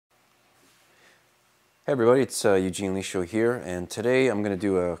Hey everybody, it's Eugene Lisho here, and today I'm going to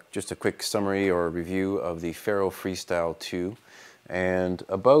do just a quick summary or review of the FARO Freestyle 2. And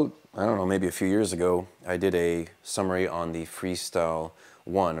about, I don't know, maybe a few years ago, I did a summary on the Freestyle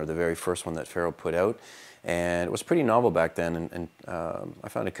 1, or the very first one that FARO put out. And it was pretty novel back then, and I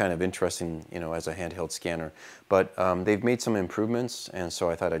found it kind of interesting, you know, as a handheld scanner. But they've made some improvements, and so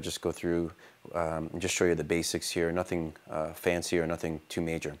I thought I'd just go through and just show you the basics here, nothing fancy or nothing too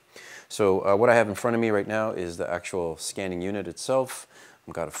major. So what I have in front of me right now is the actual scanning unit itself.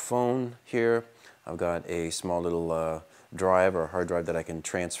 I've got a phone here. I've got a small little drive or hard drive that I can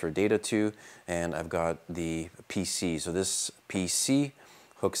transfer data to, and I've got the PC. So this PC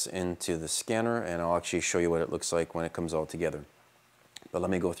hooks into the scanner, and I'll actually show you what it looks like when it comes all together. But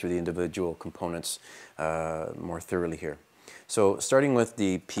let me go through the individual components more thoroughly here. So starting with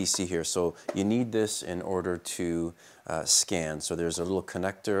the PC here, so you need this in order to scan. So there's a little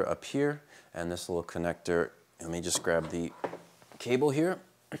connector up here, and this little connector, let me just grab the cable here,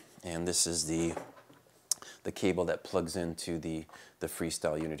 and this is the cable that plugs into the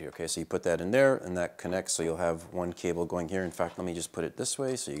Freestyle unit here. Okay, so you put that in there, and that connects, so you'll have one cable going here. In fact, let me just put it this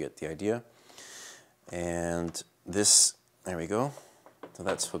way so you get the idea. And this, there we go. So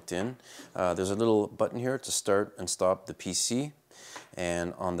that's hooked in. There's a little button here to start and stop the PC.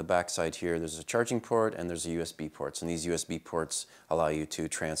 And on the back side here, there's a charging port and there's a USB ports. And these USB ports allow you to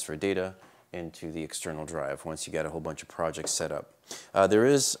transfer data into the external drive once you get a whole bunch of projects set up. There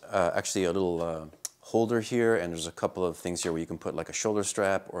is actually a little holder here, and there's a couple of things here where you can put like a shoulder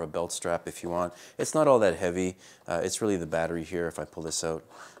strap or a belt strap if you want. It's not all that heavy. It's really the battery here. If I pull this out,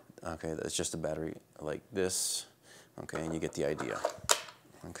 okay, that's just a battery like this. Okay, and you get the idea.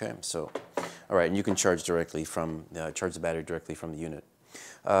 Okay, so, all right, and you can charge directly from, charge the battery directly from the unit.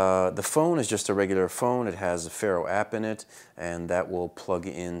 The phone is just a regular phone. It has a FARO app in it, and that will plug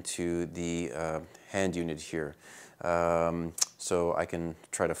into the hand unit here. So I can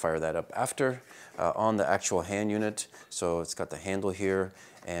try to fire that up after. On the actual hand unit, so it's got the handle here,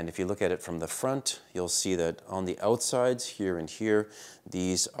 and if you look at it from the front, you'll see that on the outsides here and here,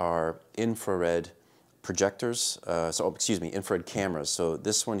 these are infrared projectors, infrared cameras. So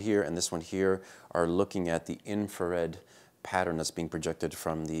this one here and this one here are looking at the infrared pattern that's being projected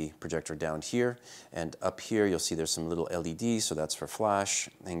from the projector down here. And up here you'll see there's some little LEDs, so that's for flash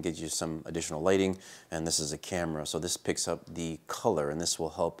and gives you some additional lighting. And this is a camera, so this picks up the color, and this will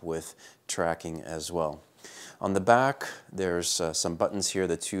help with tracking as well. On the back, there's some buttons here,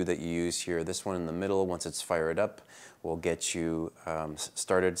 the two that you use here. This one in the middle, once it's fired up, will get you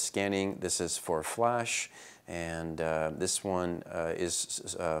started scanning. This is for flash, and this one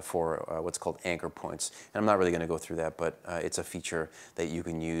is for what's called anchor points. And I'm not really going to go through that, but it's a feature that you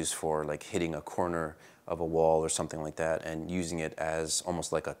can use for like hitting a corner of a wall or something like that, and using it as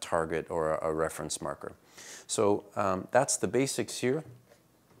almost like a target or a reference marker. So that's the basics here.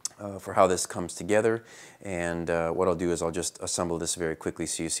 For how this comes together, and what I'll do is I'll just assemble this very quickly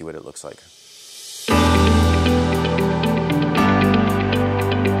so you see what it looks like.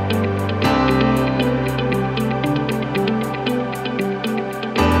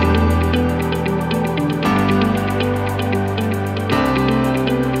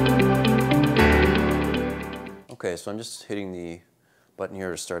 Okay, so I'm just hitting the button here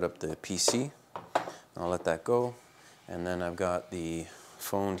to start up the PC. I'll let that go, and then I've got the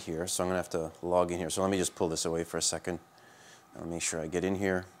phone here, so I'm gonna have to log in here. So let me just pull this away for a second. I'll make sure I get in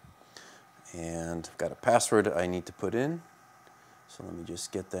here, and I've got a password I need to put in, so let me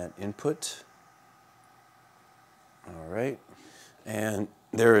just get that input. All right, and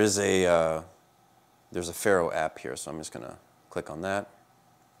there is there's a FARO app here, so I'm just gonna click on that,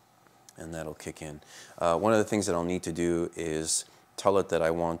 and that'll kick in. One of the things that I'll need to do is tell it that I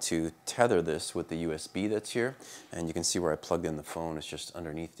want to tether this with the USB that's here, and you can see where I plugged in the phone. It's just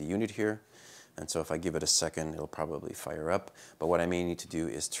underneath the unit here, and so if I give it a second, it'll probably fire up. But what I may need to do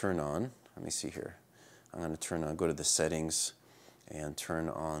is turn on, let me see here, I'm going to turn on, go to the settings and turn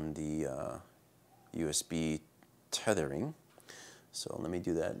on the USB tethering. So let me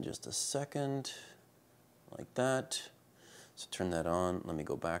do that in just a second, like that. So turn that on, let me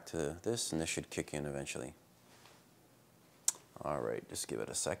go back to this, and this should kick in eventually. All right, just give it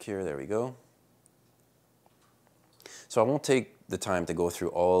a sec here. There we go. So I won't take the time to go through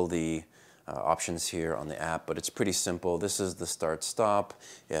all the options here on the app, but it's pretty simple. This is the start-stop.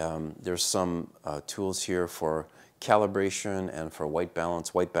 There's some tools here for calibration and for white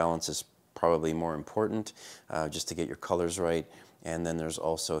balance. White balance is probably more important just to get your colors right. And then there's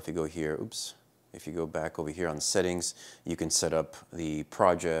also, if you go here, oops, if you go back over here on the settings, you can set up the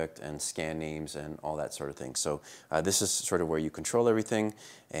project and scan names and all that sort of thing. So this is sort of where you control everything.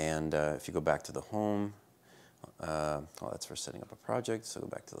 And if you go back to the home, well, that's for setting up a project, so go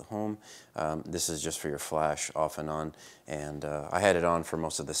back to the home. This is just for your flash off and on, and I had it on for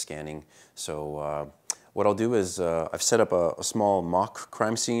most of the scanning. So what I'll do is I've set up a small mock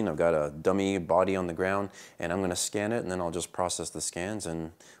crime scene. I've got a dummy body on the ground, and I'm going to scan it, and then I'll just process the scans,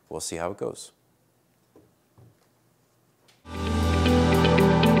 and we'll see how it goes.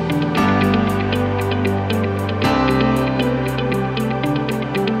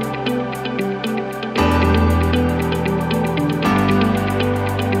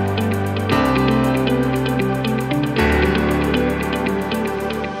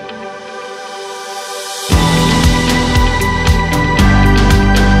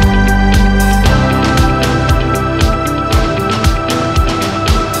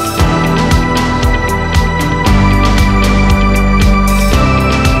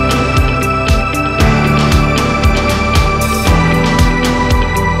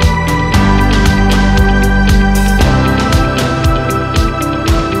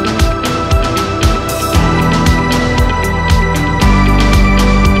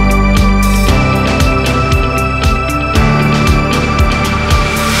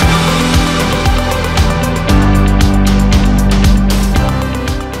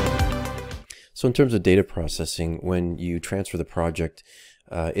 So in terms of data processing, when you transfer the project,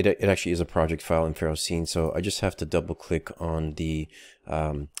 it actually is a project file in FARO Scene. So I just have to double click on the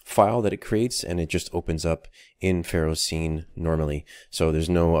file that it creates, and it just opens up in FARO Scene normally. So there's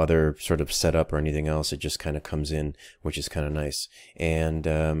no other sort of setup or anything else. It just kind of comes in, which is kind of nice. And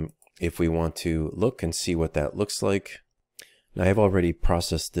if we want to look and see what that looks like, now I've already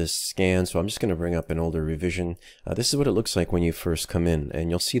processed this scan, so I'm just going to bring up an older revision. This is what it looks like when you first come in, and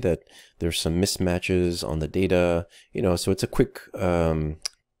you'll see that there's some mismatches on the data, so it's a quick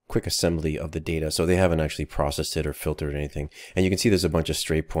assembly of the data. So they haven't actually processed it or filtered anything. And you can see there's a bunch of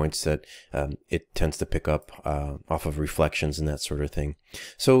stray points that it tends to pick up off of reflections and that sort of thing.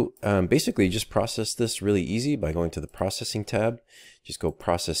 So basically you just process this really easy by going to the processing tab. Just go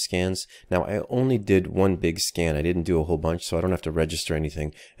process scans. Now I only did one big scan. I didn't do a whole bunch, so I don't have to register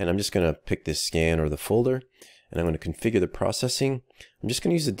anything. And I'm just going to pick this scan or the folder, and I'm going to configure the processing. I'm just going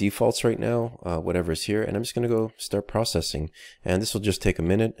to use the defaults right now, whatever is here, and I'm just going to go start processing. And this will just take a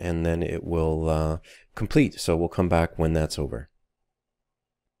minute, and then it will complete. So we'll come back when that's over.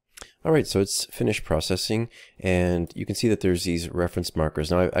 All right, so it's finished processing, and you can see that there's these reference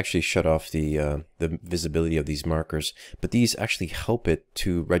markers. Now I've actually shut off the visibility of these markers, but these actually help it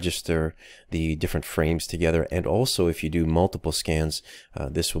to register the different frames together. And also, if you do multiple scans,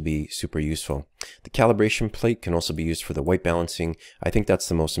 this will be super useful. The calibration plate can also be used for the white balancing. I think that's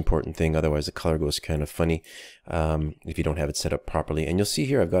the most important thing. Otherwise, the color goes kind of funny if you don't have it set up properly. And you'll see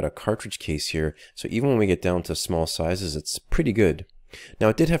here, I've got a cartridge case here. So even when we get down to small sizes, it's pretty good. Now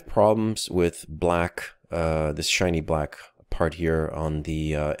it did have problems with black, this shiny black part here on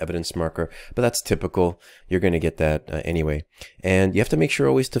the evidence marker, but that's typical. You're going to get that anyway. And you have to make sure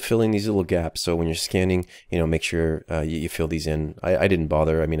always to fill in these little gaps. So when you're scanning, make sure you fill these in. I didn't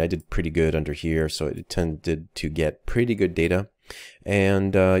bother. I mean, I did pretty good under here, so it tended to get pretty good data.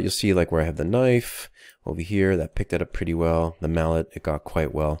 And you'll see like where I have the knife over here, that picked that up pretty well. The mallet, it got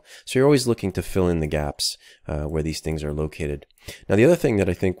quite well. So you're always looking to fill in the gaps where these things are located. Now the other thing that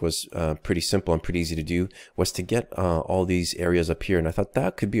I think was pretty simple and pretty easy to do was to get all these areas up here, and I thought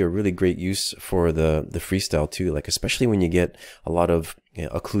that could be a really great use for the Freestyle too, like especially when you get a lot of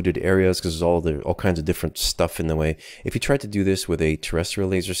occluded areas, because there's all kinds of different stuff in the way. If you tried to do this with a terrestrial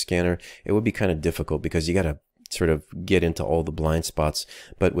laser scanner, it would be kind of difficult because you got to sort of get into all the blind spots.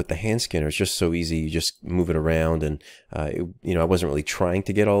 But with the hand scanner, it's just so easy. You just move it around, and I wasn't really trying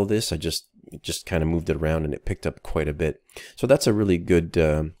to get all of this. I just kind of moved it around, and it picked up quite a bit. So that's a really good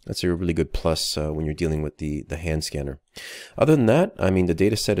plus when you're dealing with the hand scanner. Other than that, I mean, the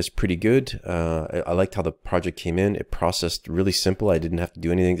data set is pretty good. I liked how the project came in. It processed really simple. I didn't have to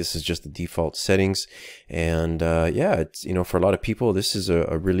do anything. This is just the default settings. And yeah, it's, for a lot of people, this is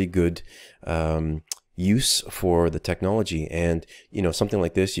a really good use for the technology. And something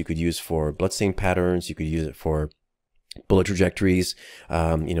like this you could use for bloodstain patterns, you could use it for bullet trajectories,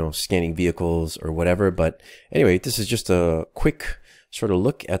 scanning vehicles or whatever. But anyway, this is just a quick sort of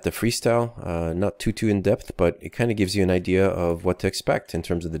look at the Freestyle, not too in depth, but it kind of gives you an idea of what to expect in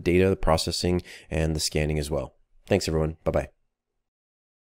terms of the data, the processing, and the scanning as well. Thanks everyone. Bye bye.